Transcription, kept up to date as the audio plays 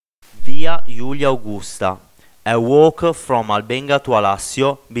Via Julia Augusta, a walk from Albenga to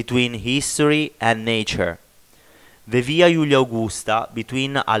Alassio between history and nature. The Via Julia Augusta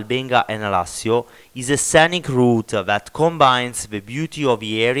between Albenga and Alassio is a scenic route that combines the beauty of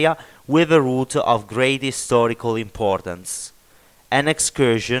the area with a route of great historical importance. An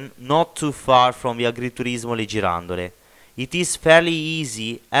excursion not too far from the Agriturismo Le Girandole. It is fairly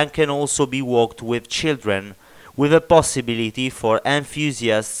easy and can also be walked with children, with a possibility for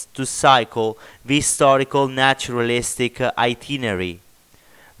enthusiasts to cycle the historical naturalistic itinerary.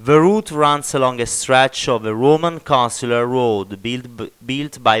 The route runs along a stretch of a Roman consular road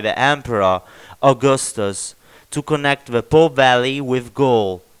built by the Emperor Augustus to connect the Po Valley with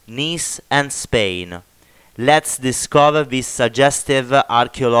Gaul, Nice and Spain. Let's discover this suggestive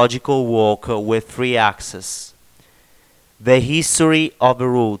archaeological walk with 3 axes. The history of the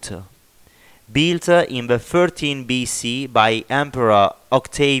route. Built in the 13 BC by Emperor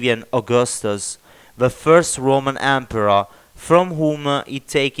Octavian Augustus, the first Roman emperor, from whom it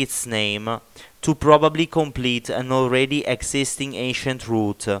takes its name, to probably complete an already existing ancient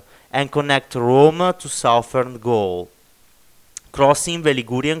route and connect Rome to southern Gaul, crossing the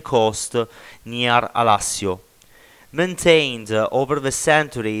Ligurian coast near Alassio. Maintained over the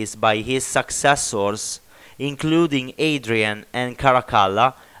centuries by his successors, including Adrian and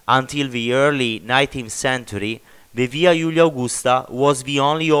Caracalla, until the early 19th century, the Via Julia Augusta was the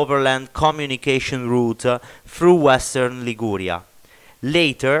only overland communication route through western Liguria.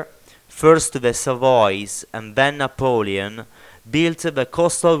 Later, first the Savoys and then Napoleon built the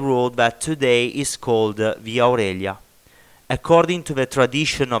coastal road that today is called Via Aurelia. According to the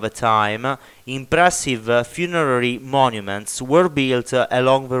tradition of the time, impressive funerary monuments were built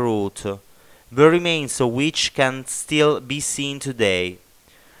along the route, the remains of which can still be seen today.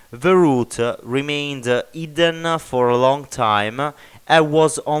 The route remained hidden for a long time and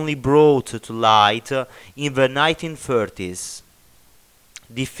was only brought to light in the 1930s.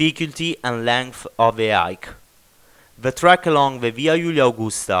 Difficulty and length of the hike. The trek along the Via Julia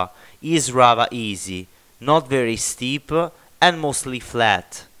Augusta is rather easy, not very steep and mostly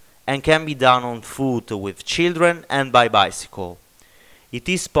flat, and can be done on foot with children and by bicycle. It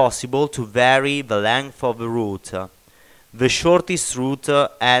is possible to vary the length of the route. The shortest route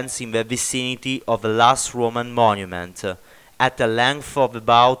ends in the vicinity of the last Roman monument, at a length of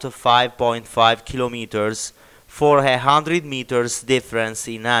about 5.5 kilometers for a 100 meters difference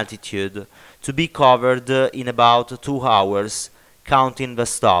in altitude, to be covered in about 2 hours, counting the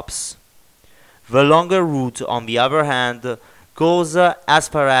stops. The longer route, on the other hand, goes as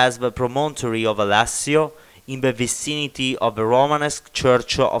far as the promontory of Alassio, in the vicinity of the Romanesque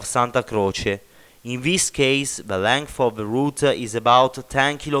church of Santa Croce. In this case, the length of the route is about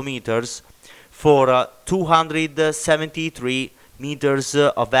 10 kilometers for 273 meters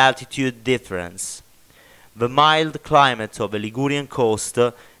of altitude difference. The mild climate of the Ligurian coast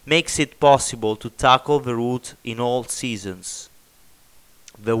makes it possible to tackle the route in all seasons.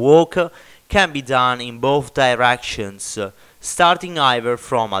 The walk can be done in both directions, starting either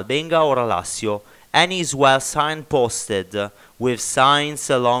from Albenga or Alassio, and is well signposted, with signs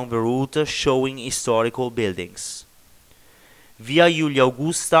along the route showing historical buildings. Via Julia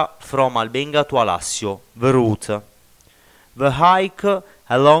Augusta from Albenga to Alassio, the route. The hike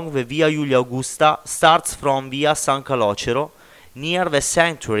along the Via Julia Augusta starts from Via San Calocero, near the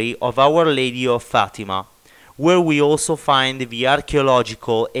sanctuary of Our Lady of Fatima, where we also find the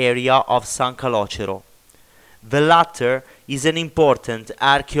archaeological area of San Calocero. The latter is an important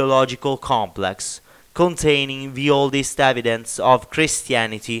archaeological complex, containing the oldest evidence of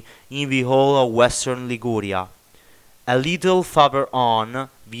Christianity in the whole of western Liguria. A little further on,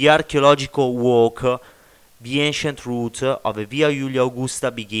 the archaeological walk, the ancient route of the Via Julia Augusta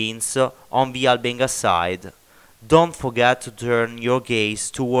begins on the Albenga side. Don't forget to turn your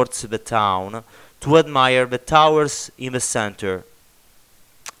gaze towards the town to admire the towers in the center.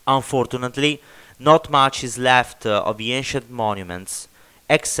 Unfortunately, not much is left of the ancient monuments,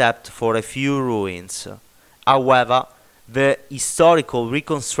 except for a few ruins. However, the historical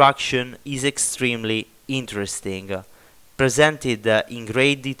reconstruction is extremely interesting, presented in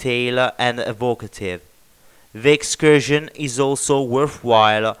great detail and evocative. The excursion is also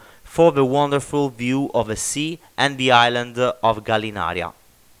worthwhile for the wonderful view of the sea and the island of Gallinaria.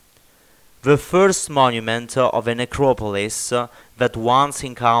 The first monument of a necropolis that one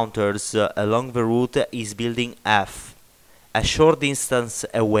encounters along the route is Building F. A short distance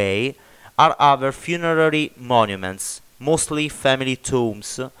away are other funerary monuments, mostly family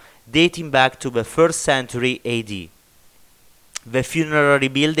tombs, dating back to the 1st century AD. The funerary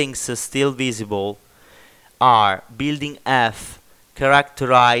buildings still visible are Building F,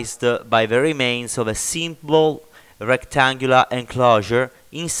 characterized by the remains of a simple rectangular enclosure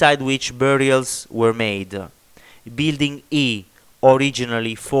inside which burials were made. Building E,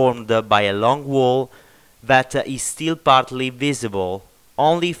 originally formed by a long wall that is still partly visible.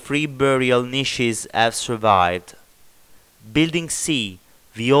 Only 3 burial niches have survived. Building C,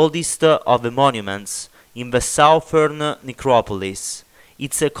 the oldest of the monuments in the southern necropolis.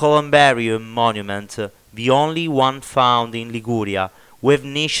 It's a columbarium monument, the only one found in Liguria, with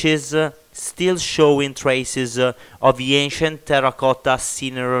niches still showing traces of the ancient terracotta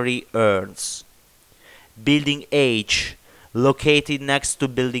cinerary urns. Building H, located next to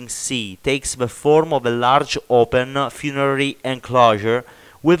Building C, takes the form of a large open funerary enclosure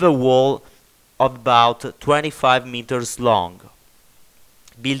with a wall of about 25 meters long.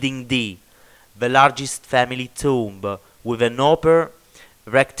 Building D, the largest family tomb with an upper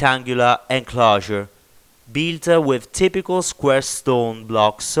rectangular enclosure built with typical square stone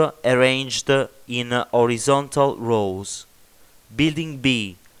blocks arranged in horizontal rows. Building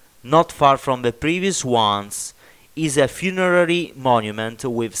B, not far from the previous ones, is a funerary monument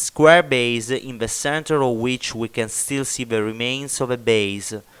with square base in the center of which we can still see the remains of a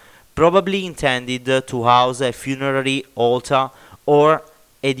base, probably intended to house a funerary altar or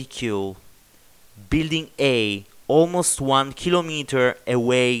edicule. Building A, almost 1 kilometer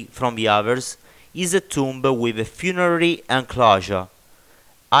away from the others, is a tomb with a funerary enclosure,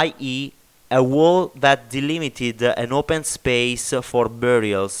 i.e., a wall that delimited an open space for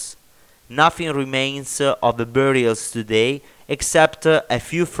burials. Nothing remains of the burials today except a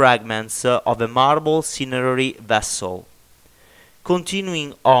few fragments of a marble cinerary vessel.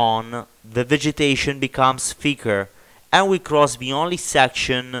 Continuing on, the vegetation becomes thicker, and we cross the only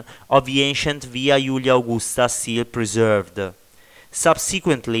section of the ancient Via Julia Augusta still preserved.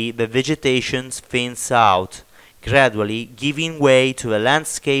 Subsequently, the vegetation thins out, gradually giving way to a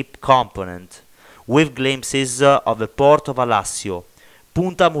landscape component, with glimpses of the port of Alassio,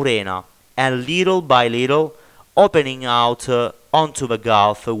 Punta Murena, and little by little opening out onto the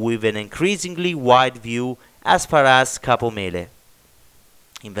Gulf with an increasingly wide view as far as Capomele.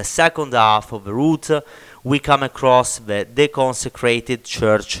 In the second half of the route, we come across the deconsecrated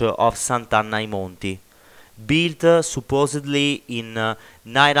church of Sant'Anna ai Monti. Built supposedly in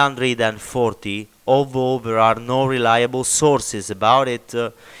 940, although there are no reliable sources about it,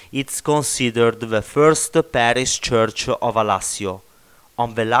 it's considered the first parish church of Alassio.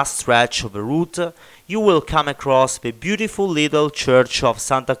 On the last stretch of the route, you will come across the beautiful little church of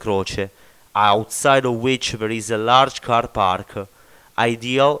Santa Croce, outside of which there is a large car park,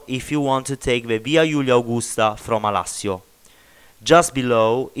 ideal if you want to take the Via Julia Augusta from Alassio. Just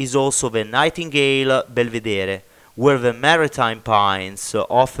below is also the Nightingale Belvedere, where the maritime pines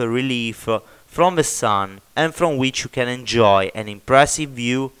offer relief from the sun and from which you can enjoy an impressive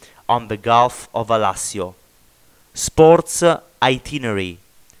view on the Gulf of Alassio. Sports itinerary.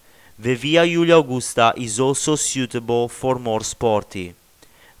 The Via Julia Augusta is also suitable for more sporty.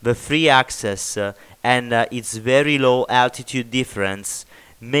 The free access and its very low altitude difference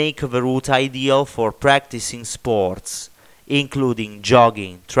make the route ideal for practicing sports, including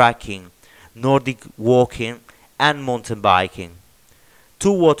jogging, trekking, Nordic walking, and mountain biking.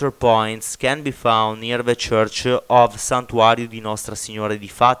 2 water points can be found near the church of Santuario di Nostra Signora di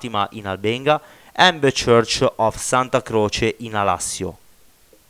Fatima in Albenga and the church of Santa Croce in Alassio.